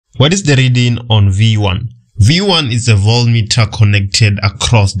What is the reading on V1? V1 is a voltmeter connected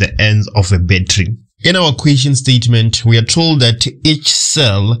across the ends of a battery. In our question statement, we are told that each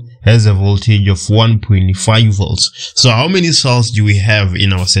cell has a voltage of 1.5 volts. So how many cells do we have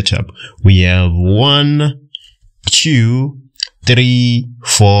in our setup? We have 1, 2, 3,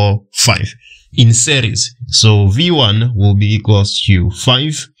 4, 5 in series. So V1 will be equals to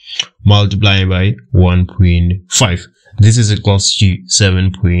 5 multiplied by 1.5. This is equals to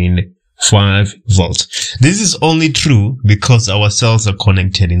 7.5 volts. This is only true because our cells are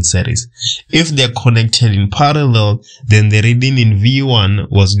connected in series. If they're connected in parallel, then the reading in V1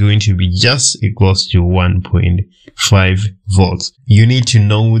 was going to be just equals to 1.5 volts. You need to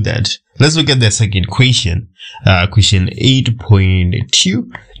know that. Let's look at the second question, question 8.2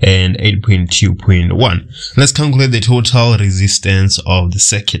 and 8.2.1. Let's calculate the total resistance of the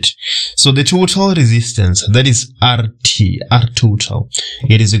circuit. So the total resistance, that is RT, R total,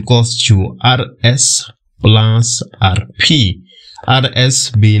 it is equals to RS plus RP.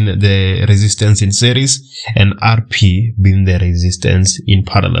 RS being the resistance in series and RP being the resistance in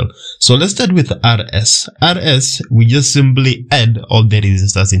parallel. So let's start with RS. RS, we just simply add all the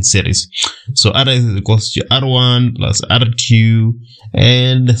resistors in series. So RS is equals to R1 plus R2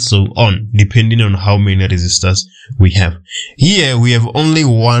 and so on, depending on how many resistors we have. Here we have only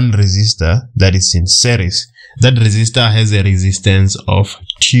one resistor that is in series. That resistor has a resistance of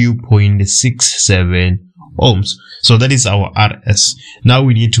 2.67 ohms. So that is our RS. Now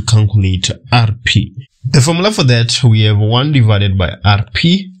we need to calculate RP. The formula for that, we have 1 divided by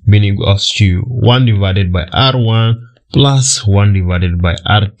RP being equals to 1 divided by R1 plus 1 divided by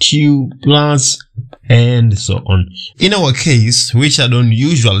R2 plus and so on. In our case, which I don't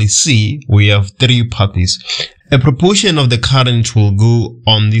usually see, we have 3 paths. A proportion of the current will go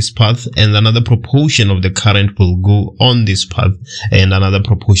on this path, and another proportion of the current will go on this path, and another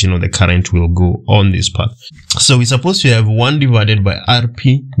proportion of the current will go on this path. So we're supposed to have 1 divided by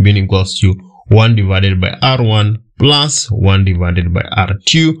RP being equals to 1 divided by R1 plus 1 divided by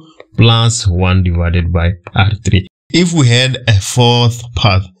R2 plus 1 divided by R3. If we had a 4th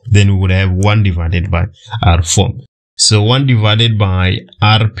path, then we would have 1 divided by R4. So 1 divided by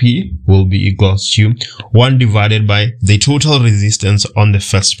RP will be equals to 1 divided by the total resistance on the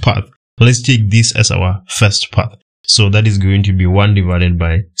first path. Let's take this as our first path. So that is going to be 1 divided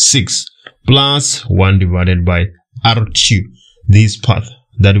by 6 plus 1 divided by R2. This path,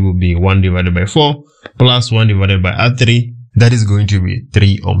 that will be 1 divided by 4 plus 1 divided by R3. That is going to be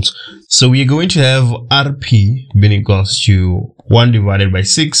 3 ohms. So we are going to have RP being equals to 1 divided by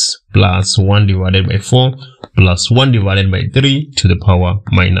 6 plus 1 divided by 4 plus 1 divided by 3 to the power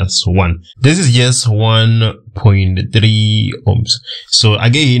minus 1. This is just 1.3 ohms. So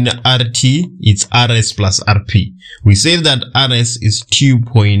again, RT, it's RS plus RP. We say that RS is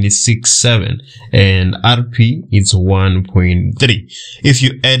 2.67 and RP is 1.3. If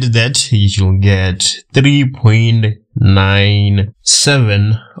you add that, you will get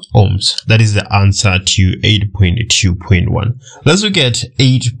 3.97 ohms. That is the answer to 8.2.1. Let's look at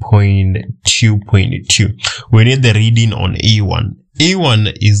 8.2.2. We need the reading on A1.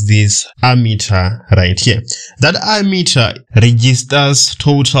 A1 is this ammeter right here. That ammeter registers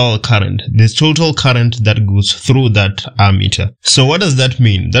total current, the total current that goes through that ammeter. So what does that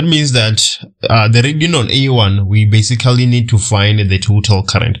mean? That means that the reading on A1, we basically need to find the total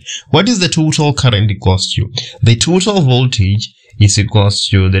current. What is the total current equals to? The total voltage is equals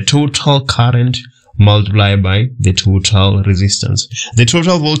to the total current multiplied by the total resistance. The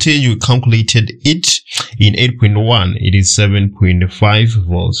total voltage, you calculated it in 8.1, it is 7.5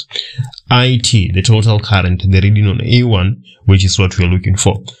 volts. IT, the total current, the reading on A1, which is what we're looking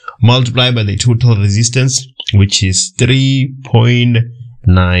for, multiplied by the total resistance, which is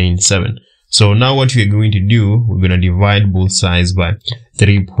 3.97. So now what we're going to do, we're going to divide both sides by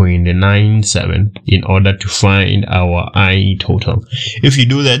 3.97 in order to find our I total. If you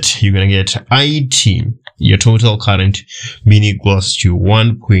do that, you're going to get IT, your total current, being equals to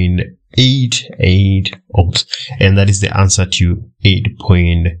 1.88 ohms. And that is the answer to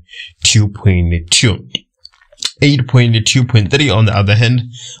 8.2.2. 8.2.3 on the other hand,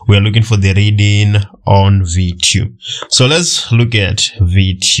 we are looking for the reading on V2. So let's look at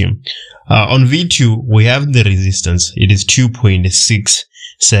V2. On V2, we have the resistance. It is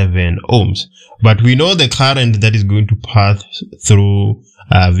 2.67 ohms. But we know the current that is going to pass through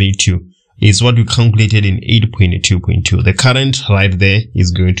V2 is what we calculated in 8.2.2. The current right there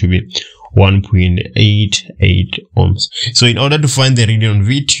is going to be 1.88 ohms. So in order to find the reading on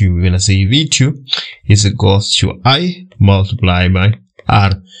V2, we're going to say V2 is equals to I multiplied by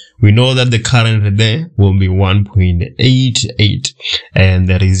R. We know that the current there will be 1.88 and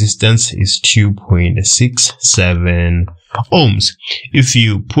the resistance is 2.67 ohms. If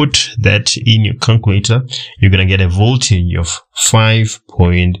you put that in your calculator, you're going to get a voltage of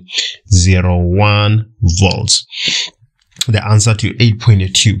 5.01 volts. The answer to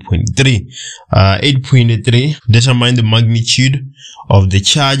 8.2.3. 8.3, determine the magnitude of the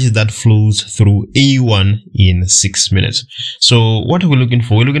charge that flows through A1 in 6 minutes. So what are we looking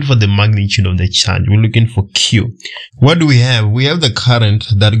for? We're looking for the magnitude of the charge. We're looking for Q. What do we have? We have the current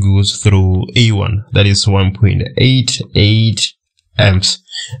that goes through A1. That is 1.88 amps.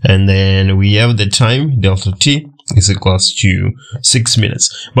 And then we have the time, delta T, is equals to 6 minutes.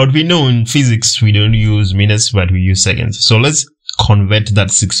 But we know in physics we don't use minutes, but we use seconds. So let's convert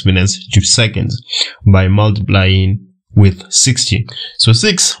that 6 minutes to seconds by multiplying with 60. So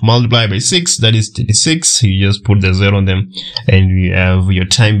 6 multiplied by 6, that is 36. You just put the 0 on them and you have your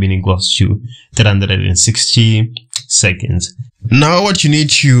time being equals to 360 seconds. Now what you need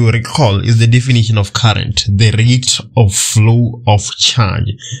to recall is the definition of current, the rate of flow of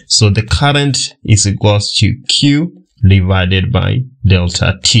charge. So the current is equals to Q divided by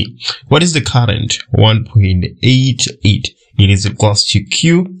delta T. What is the current? 1.88. It is equals to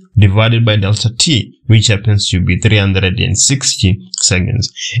Q divided by delta T, which happens to be 360 seconds.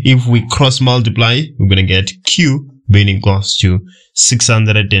 If we cross multiply, we're going to get Q being equals to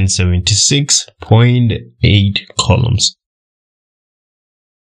 676.8 coulombs.